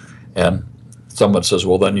being. And someone says,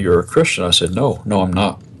 well, then you're a Christian. I said, no, I'm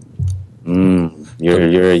not.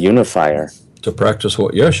 You're a unifier. To practice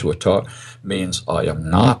what Yeshua taught means I am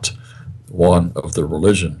not one of the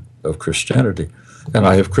religion of Christianity. And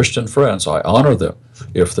I have Christian friends. I honor them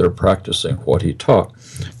if they're practicing what he taught.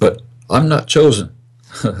 But I'm not chosen,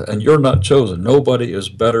 and you're not chosen. Nobody is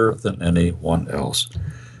better than anyone else.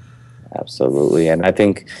 Absolutely. And I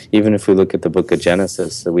think even if we look at the book of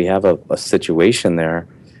Genesis, we have a situation there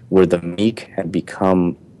where the meek had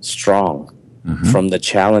become strong from the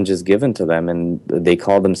challenges given to them, and they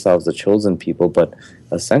call themselves the chosen people. But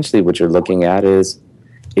essentially what you're looking at is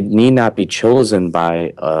it need not be chosen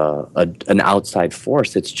by an outside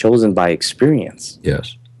force. It's chosen by experience.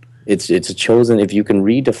 Yes. It's chosen. If you can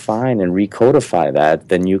redefine and recodify that,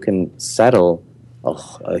 then you can settle a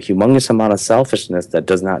humongous amount of selfishness that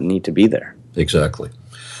does not need to be there. Exactly.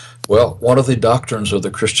 Well, one of the doctrines of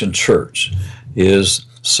the Christian church is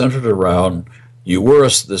centered around you were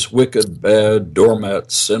this wicked, bad,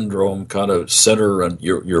 doormat syndrome kind of sinner, and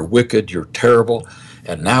you're wicked, you're terrible,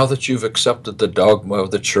 and now that you've accepted the dogma of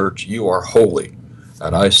the church, you are holy.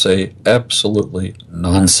 And I say absolutely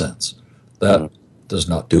nonsense. That does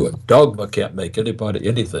not do it. Dogma can't make anybody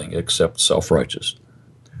anything except self-righteous.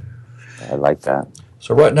 I like that.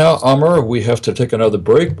 So right now, Amr, we have to take another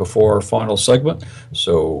break before our final segment,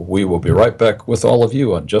 so we will be right back with all of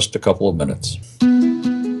you in just a couple of minutes.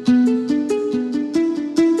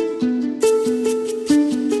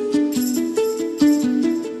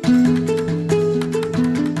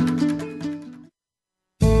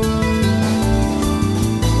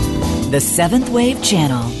 The Seventh Wave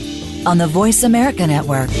Channel on the Voice America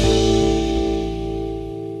Network.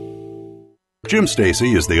 Jim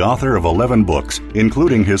Stacy is the author of 11 books,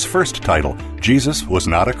 including his first title, Jesus Was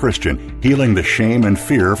Not a Christian, Healing the Shame and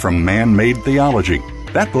Fear from Man-Made Theology.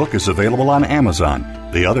 That book is available on Amazon.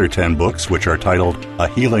 The other 10 books, which are titled A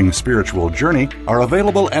Healing Spiritual Journey, are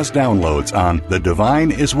available as downloads on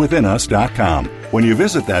thedivineiswithinus.com. When you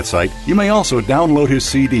visit that site, you may also download his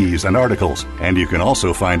CDs and articles, and you can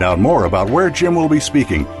also find out more about where Jim will be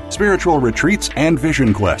speaking, spiritual retreats, and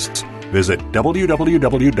vision quests. Visit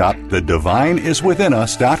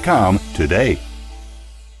www.thedivineiswithinus.com today.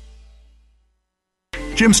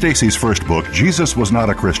 Jim Stacy's first book, Jesus Was Not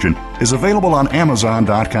a Christian, is available on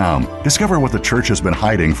Amazon.com. Discover what the church has been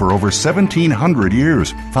hiding for over 1,700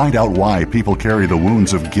 years. Find out why people carry the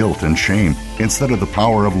wounds of guilt and shame instead of the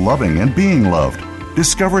power of loving and being loved.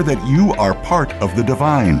 Discover that you are part of the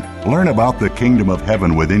divine. Learn about the kingdom of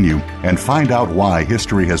heaven within you and find out why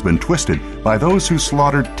history has been twisted by those who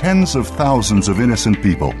slaughtered tens of thousands of innocent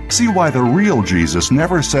people. See why the real Jesus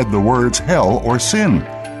never said the words hell or sin.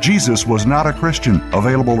 Jesus Was Not a Christian,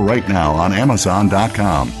 available right now on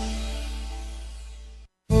Amazon.com.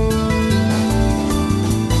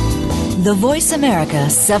 The Voice America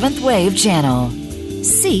Seventh Wave Channel.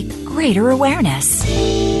 Seek greater awareness.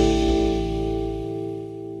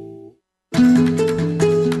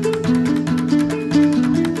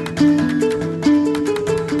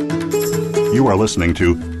 You are listening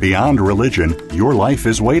to Beyond Religion, Your Life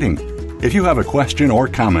is Waiting. If you have a question or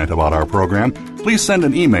comment about our program, please send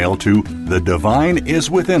an email to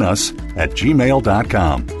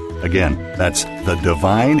thedivineiswithinus@gmail.com. Again, that's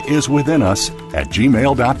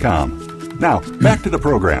thedivineiswithinus@gmail.com. Now, back to the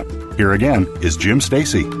program. Here again is Jim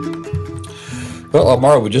Stacy. Well,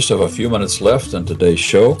 Amar, we just have a few minutes left in today's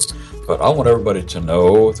show, but I want everybody to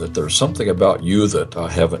know that there's something about you that I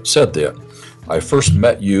haven't said yet. I first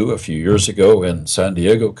met you a few years ago in San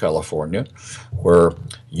Diego, California, where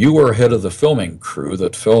you were head of the filming crew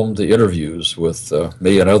that filmed the interviews with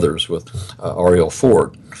me and others with Ariel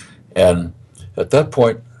Ford. And at that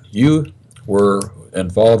point, you were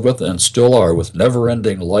involved with, and still are, with Never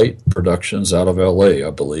Ending Light Productions out of L.A.,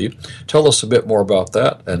 I believe. Tell us a bit more about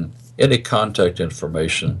that and any contact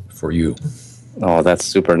information for you. Oh, that's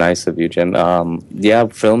super nice of you, Jim. Yeah,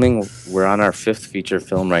 filming, we're on our 5th feature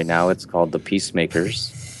film right now. It's called The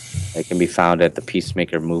Peacemakers. It can be found at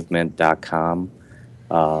thepeacemakermovement.com.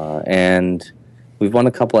 And we've won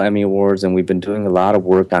a couple Emmy Awards, and we've been doing a lot of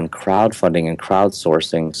work on crowdfunding and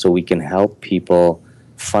crowdsourcing so we can help people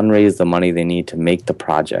fundraise the money they need to make the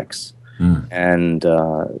projects. And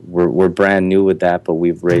we're brand new with that, but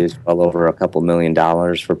we've raised well over a couple $1 million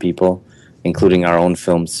for people, including our own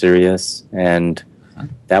film, Sirius. And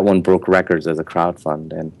that one broke records as a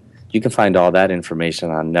crowdfund. And you can find all that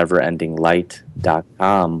information on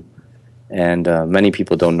neverendinglight.com. And many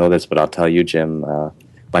people don't know this, but I'll tell you, Jim,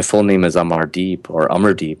 my full name is Amardeep, or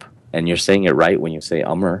Amardeep, and you're saying it right when you say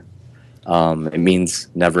Amar. It means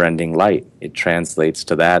never-ending light. It translates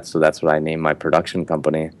to that, so that's what I named my production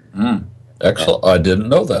company. Excellent. I didn't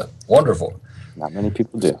know that. Wonderful. Not many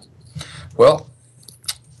people do. Well,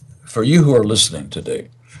 for you who are listening today,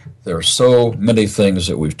 there are so many things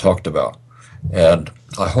that we've talked about, and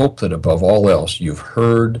I hope that above all else you've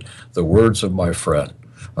heard the words of my friend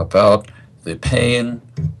about the pain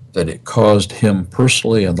that it caused him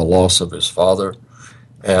personally and the loss of his father.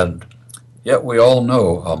 And yet we all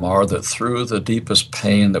know, Amar, that through the deepest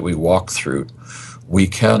pain that we walk through, we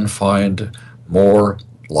can find more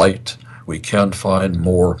light, we can find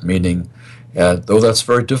more meaning, and though that's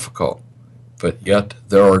very difficult, but yet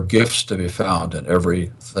there are gifts to be found in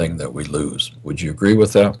everything that we lose. Would you agree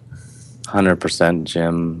with that? 100%,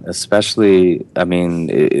 Jim. Especially,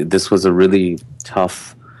 this was a really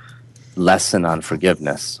tough lesson on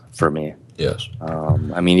forgiveness for me. Yes.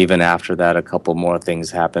 Even after that, a couple more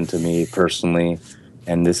things happened to me personally,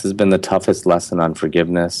 and this has been the toughest lesson on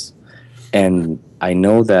forgiveness. And I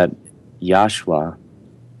know that Yeshua,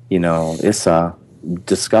 Issa,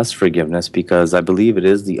 discussed forgiveness because I believe it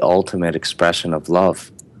is the ultimate expression of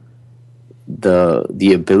love.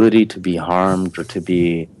 The ability to be harmed or to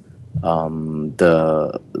be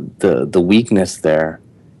the weakness there,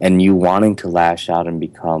 and you wanting to lash out and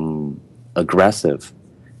become aggressive.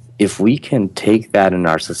 If we can take that in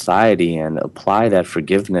our society and apply that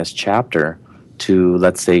forgiveness chapter to,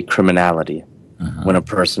 let's say, criminality, when a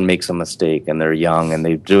person makes a mistake and they're young and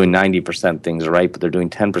they're doing 90% things right, but they're doing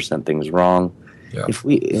 10% things wrong. Yeah. If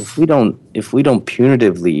we don't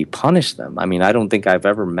punitively punish them, I don't think I've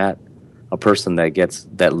ever met a person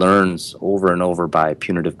that learns over and over by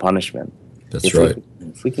punitive punishment. That's right.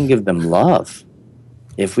 If we can give them love,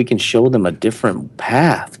 if we can show them a different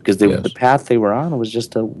path, because the path they were on was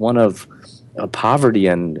just one of poverty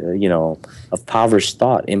and impoverished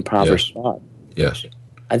thought. Yes.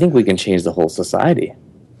 I think we can change the whole society.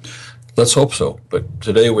 Let's hope so. But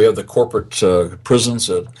today we have the corporate prisons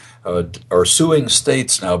that are suing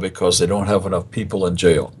states now because they don't have enough people in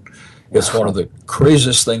jail. It's one of the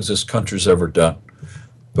craziest things this country's ever done.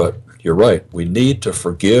 But you're right. We need to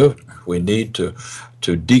forgive. We need to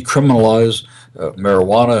decriminalize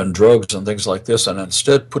marijuana and drugs and things like this, and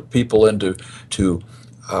instead put people into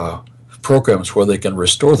programs where they can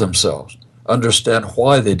restore themselves, understand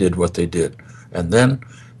why they did what they did, and then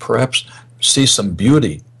perhaps see some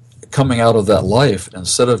beauty coming out of that life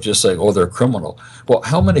instead of just saying, oh, they're criminal. Well,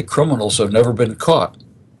 how many criminals have never been caught?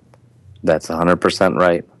 That's 100%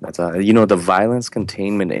 right. The violence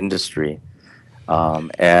containment industry,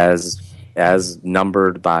 as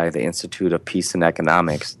numbered by the Institute of Peace and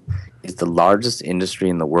Economics, is the largest industry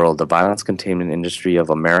in the world. The violence containment industry of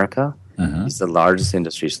America is the largest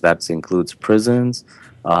industry. So that includes prisons,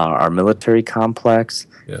 our military complex.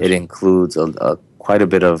 Yes. It includes quite a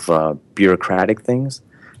bit of bureaucratic things.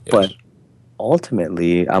 Yes. But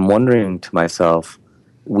ultimately, I'm wondering to myself,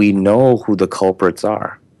 we know who the culprits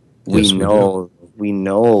are. Yes, We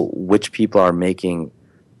know which people are making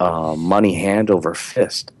money hand over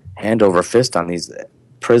fist on these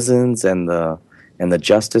prisons and the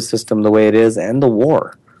justice system the way it is, and the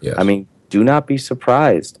war. Yes. I mean, do not be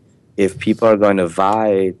surprised if people are going to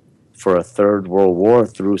vie for a third world war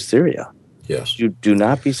through Syria. Yes. You do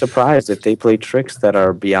not be surprised if they play tricks that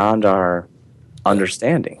are beyond our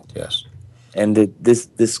understanding. Yes. And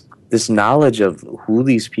this knowledge of who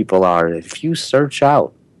these people are, if you search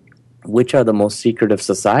out which are the most secretive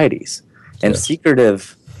societies, and Yes.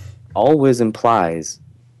 secretive always implies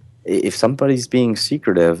if somebody's being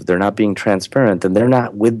secretive, they're not being transparent, then they're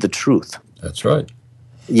not with the truth. That's right.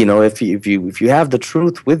 You know, if you have the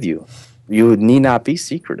truth with you, you need not be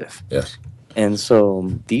secretive. Yes. And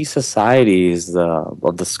so these societies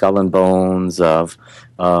of the skull and bones, of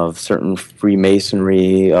certain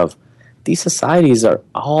Freemasonry, of these societies are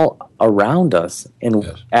all around us. And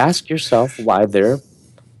Yes. ask yourself why they're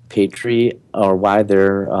or why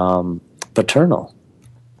they're paternal.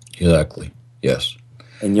 Exactly. Yes.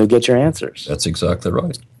 And you'll get your answers. That's exactly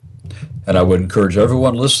right. And I would encourage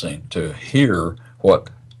everyone listening to hear what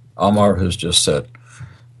Amar has just said.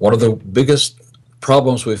 One of the biggest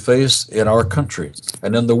problems we face in our country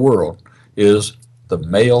and in the world is the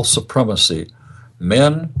male supremacy.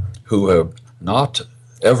 Men who have not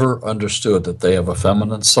ever understood that they have a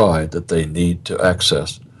feminine side that they need to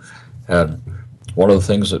access. And one of the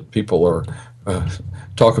things that people are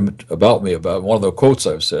talking about me about, one of the quotes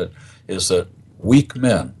I've said, is that weak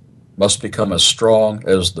men must become as strong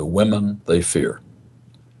as the women they fear.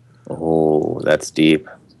 Oh, that's deep.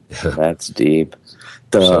 That's deep.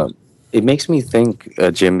 It makes me think,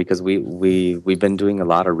 Jim, because we've been doing a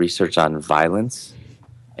lot of research on violence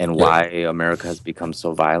and why America has become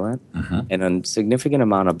so violent, and a significant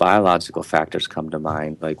amount of biological factors come to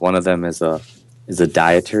mind. Like one of them is a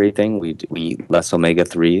dietary thing. We eat less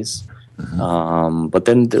omega-3s, but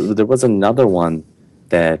then there was another one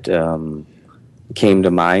that came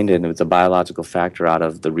to mind, and it was a biological factor out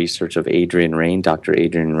of the research of Dr.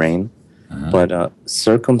 Adrian Rain. But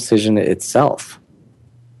circumcision itself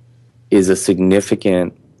is a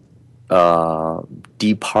significant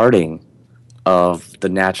departing of the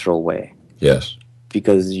natural way. Yes.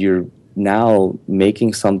 Because you're now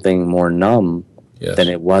making something more numb than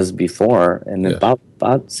it was before. And about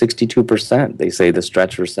 62%, they say the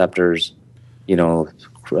stretch receptors,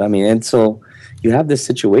 and so you have this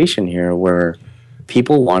situation here where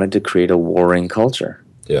people wanted to create a warring culture.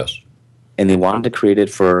 Yes. And they wanted to create it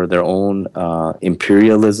for their own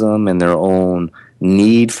imperialism and their own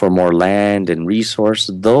need for more land and resource,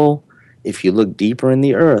 though if you look deeper in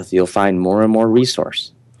the earth, you'll find more and more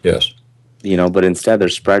resource. Yes. But instead they're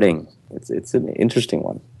spreading. It's an interesting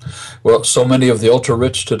one. Well, so many of the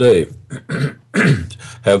ultra-rich today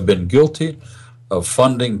have been guilty of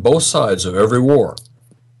funding both sides of every war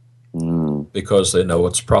because they know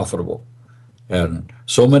it's profitable. And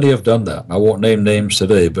so many have done that. I won't name names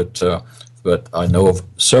today, but I know of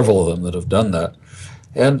several of them that have done that.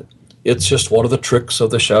 And it's just one of the tricks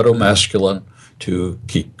of the shadow masculine to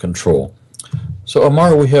keep control. So,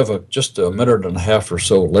 Amar, we have just a minute and a half or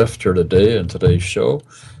so left here today in today's show.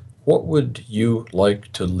 What would you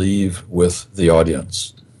like to leave with the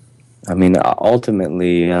audience? I mean,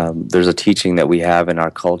 ultimately, there's a teaching that we have in our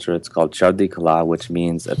culture. It's called Chardi Kala, which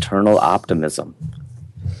means eternal optimism.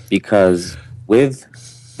 Because with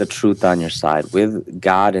the truth on your side, with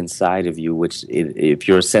God inside of you, which if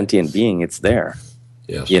you're a sentient being, it's there.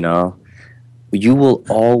 Yes. You will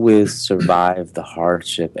always survive the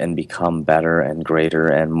hardship and become better and greater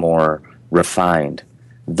and more refined,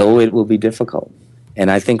 though it will be difficult. And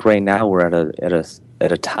I think right now we're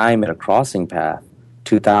at a time, at a crossing path,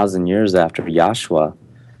 2,000 years after Yeshua,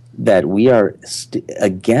 that we are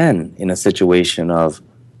again in a situation of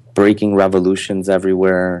breaking revolutions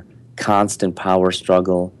everywhere, constant power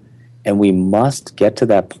struggle, and we must get to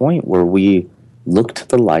that point where we look to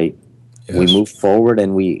the light, we move forward,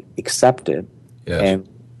 and we accept it, and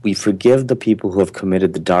we forgive the people who have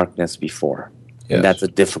committed the darkness before. And that's a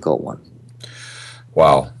difficult one.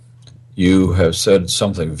 Wow. You have said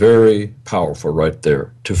something very powerful right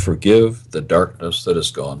there, to forgive the darkness that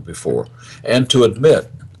has gone before, and to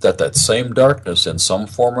admit that that same darkness in some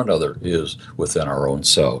form or another is within our own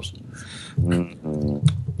selves.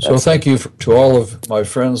 So thank you to all of my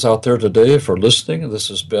friends out there today for listening. This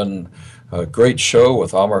has been a great show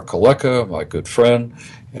with Amar Kaleka, my good friend.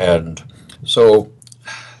 And so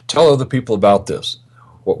tell other people about this.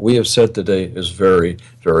 what we have said today is very,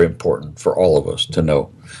 very important for all of us to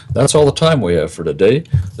know. That's all the time we have for today.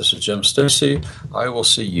 This is Jim Stacy. I will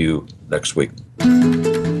see you next week.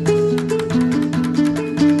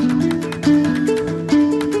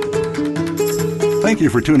 Thank you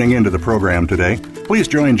for tuning into the program today. Please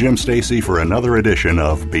join Jim Stacy for another edition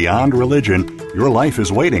of Beyond Religion. Your Life is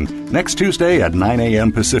Waiting, next Tuesday at 9 a.m.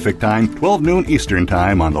 Pacific Time, 12 noon Eastern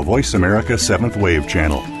Time on the Voice America 7th Wave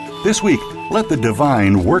Channel. This week, let the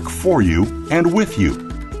divine work for you and with you.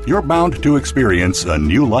 You're bound to experience a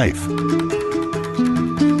new life.